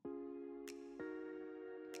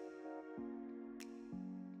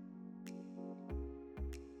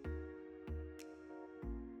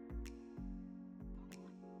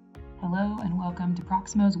Hello and welcome to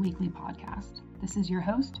Proximo's weekly podcast. This is your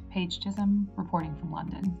host, Paige Chisholm, reporting from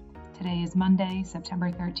London. Today is Monday, September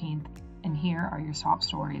 13th, and here are your top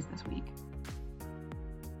stories this week.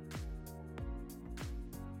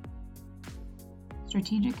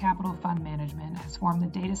 Strategic Capital Fund Management has formed the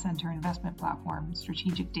data center investment platform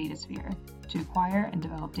Strategic DataSphere to acquire and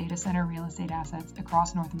develop data center real estate assets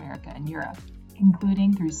across North America and Europe,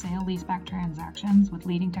 including through sale-leaseback transactions with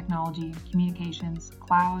leading technology, communications,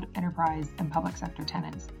 cloud, enterprise, and public sector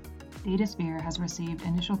tenants. DataSphere has received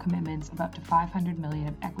initial commitments of up to $500 million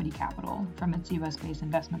of equity capital from its US-based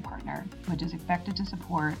investment partner, which is expected to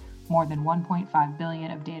support more than $1.5 billion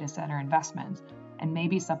of data center investments and may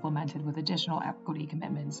be supplemented with additional equity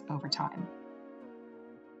commitments over time.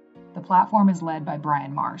 The platform is led by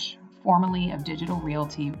Brian Marsh, formerly of Digital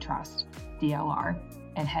Realty Trust, DLR,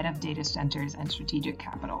 and head of data centers and strategic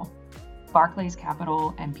capital. Barclays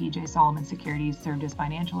Capital and PJ Solomon Securities served as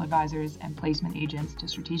financial advisors and placement agents to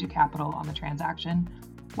Strategic Capital on the transaction,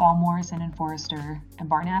 while Morrison & Foerster and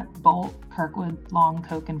Barnett, Bolt, Kirkwood, Long,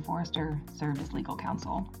 Koch & Foerster served as legal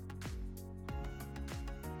counsel.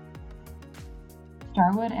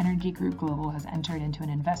 Starwood Energy Group Global has entered into an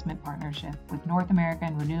investment partnership with North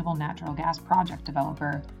American renewable natural gas project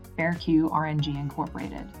developer BearQ RNG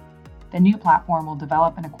Incorporated. The new platform will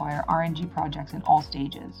develop and acquire RNG projects in all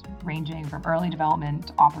stages, ranging from early development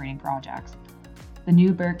to operating projects. The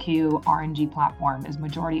new BearQ RNG platform is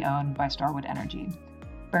majority owned by Starwood Energy.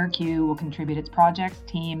 BearQ will contribute its projects,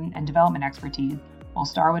 team, and development expertise, while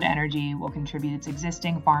Starwood Energy will contribute its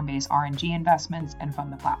existing farm-based RNG investments and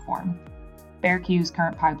fund the platform. BearQ's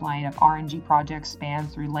current pipeline of RNG projects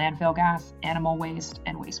spans through landfill gas, animal waste,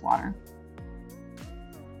 and wastewater.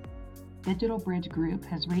 DigitalBridge Group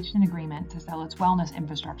has reached an agreement to sell its wellness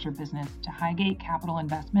infrastructure business to Highgate Capital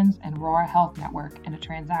Investments and Aurora Health Network in a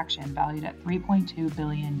transaction valued at $3.2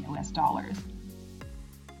 billion.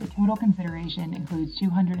 The total consideration includes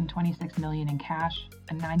 $226 million in cash,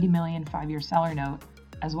 a $90 million 5-year seller note,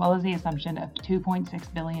 as well as the assumption of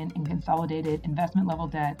 $2.6 billion in consolidated investment level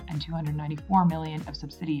debt and $294 million of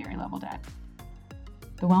subsidiary level debt.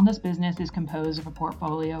 The wellness business is composed of a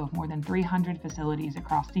portfolio of more than 300 facilities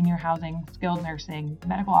across senior housing, skilled nursing,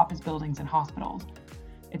 medical office buildings, and hospitals.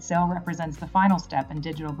 Its sale represents the final step in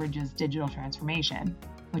DigitalBridge's digital transformation,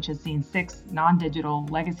 which has seen 6 non-digital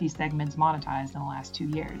legacy segments monetized in the last 2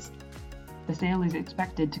 years. The sale is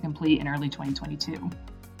expected to complete in early 2022.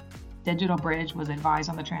 DigitalBridge was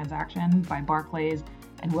advised on the transaction by Barclays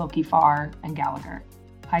and Willkie Farr and Gallagher.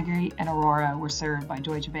 Highgate and Aurora were served by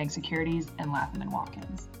Deutsche Bank Securities and Latham &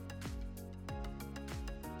 Watkins.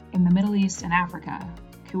 In the Middle East and Africa,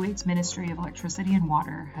 Kuwait's Ministry of Electricity and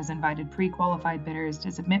Water has invited pre-qualified bidders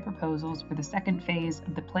to submit proposals for the second phase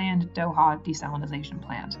of the planned Doha desalination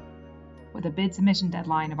plant. With a bid submission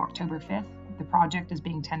deadline of October 5th, the project is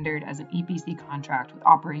being tendered as an EPC contract with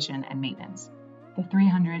operation and maintenance. The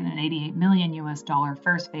 $388 million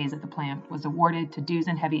first phase of the plant was awarded to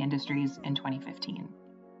Doosan Heavy Industries in 2015.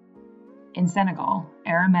 In Senegal,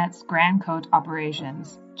 Aramet's Grand Côte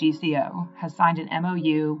Operations, GCO, has signed an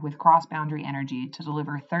MOU with Cross Boundary Energy to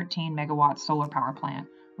deliver a 13-megawatt solar power plant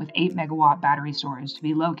with 8-megawatt battery storage to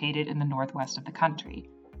be located in the northwest of the country.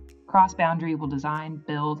 Cross Boundary will design,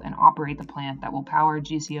 build, and operate the plant that will power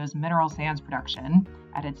GCO's mineral sands production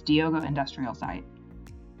at its Diogo industrial site.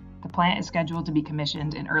 The plant is scheduled to be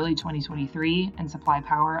commissioned in early 2023 and supply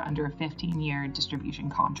power under a 15-year distribution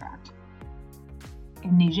contract.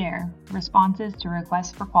 In Niger, responses to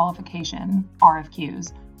requests for qualification,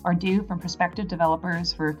 RFQs, are due from prospective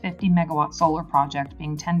developers for a 50-megawatt solar project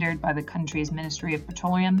being tendered by the country's Ministry of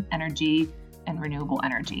Petroleum, Energy, and Renewable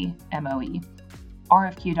Energy, MOE.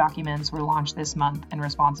 RFQ documents were launched this month and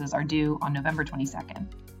responses are due on November 22nd.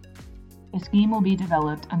 The scheme will be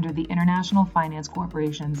developed under the International Finance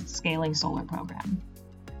Corporation's Scaling Solar Program.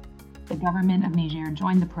 The government of Niger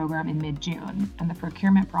joined the program in mid-June, and the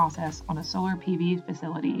procurement process on a solar PV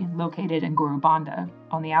facility located in Gorubanda,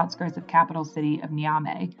 on the outskirts of capital city of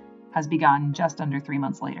Niamey, has begun just under 3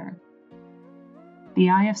 months later. The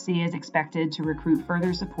IFC is expected to recruit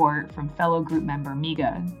further support from fellow group member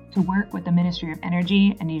MIGA to work with the Ministry of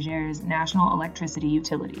Energy and Niger's National Electricity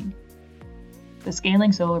Utility. The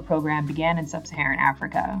Scaling Solar Program began in sub-Saharan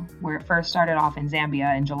Africa, where it first started off in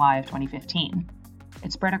Zambia in July of 2015.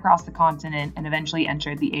 It spread across the continent and eventually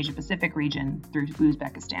entered the Asia-Pacific region through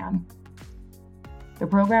Uzbekistan. The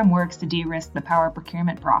program works to de-risk the power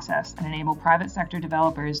procurement process and enable private sector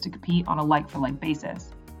developers to compete on a like-for-like basis.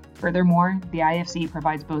 Furthermore, the IFC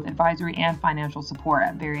provides both advisory and financial support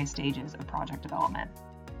at various stages of project development.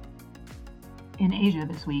 In Asia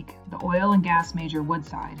this week, the oil and gas major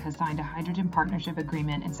Woodside has signed a hydrogen partnership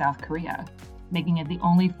agreement in South Korea, making it the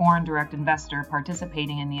only foreign direct investor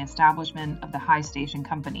participating in the establishment of the HyStation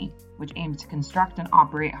Company, which aims to construct and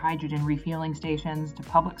operate hydrogen refueling stations to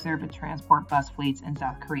public service transport bus fleets in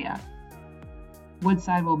South Korea.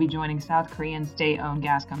 Woodside will be joining South Korean state-owned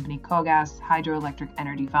gas company KOGAS Hydroelectric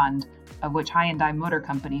Energy Fund, of which Hyundai Motor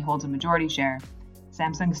Company holds a majority share,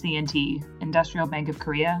 Samsung C&T, Industrial Bank of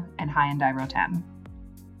Korea, and Hyundai Rotem.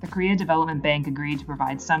 The Korea Development Bank agreed to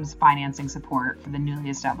provide some financing support for the newly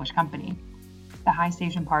established company. The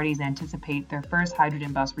HyStation parties anticipate their first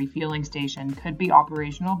hydrogen bus refueling station could be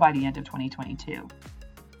operational by the end of 2022.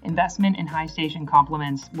 Investment in HyStation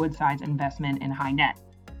complements Woodside's investment in HyNet,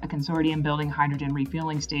 a consortium building hydrogen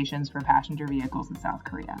refueling stations for passenger vehicles in South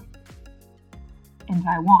Korea. In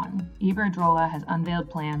Taiwan, Iberdrola has unveiled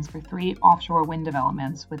plans for 3 offshore wind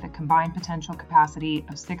developments with a combined potential capacity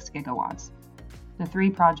of 6 gigawatts. The 3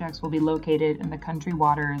 projects will be located in the country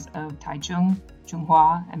waters of Taichung,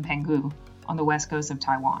 Chunghwa, and Penghu on the west coast of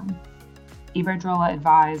Taiwan. Iberdrola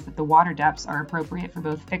advised that the water depths are appropriate for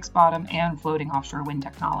both fixed-bottom and floating offshore wind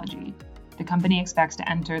technology. The company expects to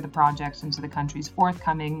enter the projects into the country's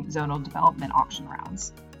forthcoming zonal development auction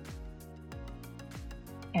rounds.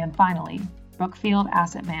 And finally, Brookfield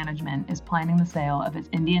Asset Management is planning the sale of its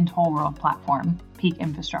Indian toll road platform, Peak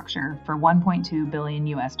Infrastructure, for $1.2 billion,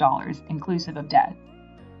 inclusive of debt.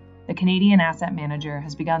 The Canadian asset manager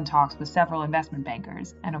has begun talks with several investment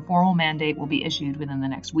bankers, and a formal mandate will be issued within the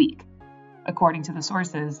next week. According to the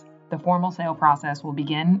sources, the formal sale process will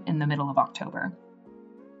begin in the middle of October.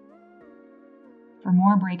 For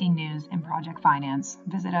more breaking news in project finance,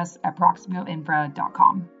 visit us at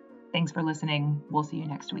proximoinfra.com. Thanks for listening. We'll see you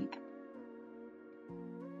next week.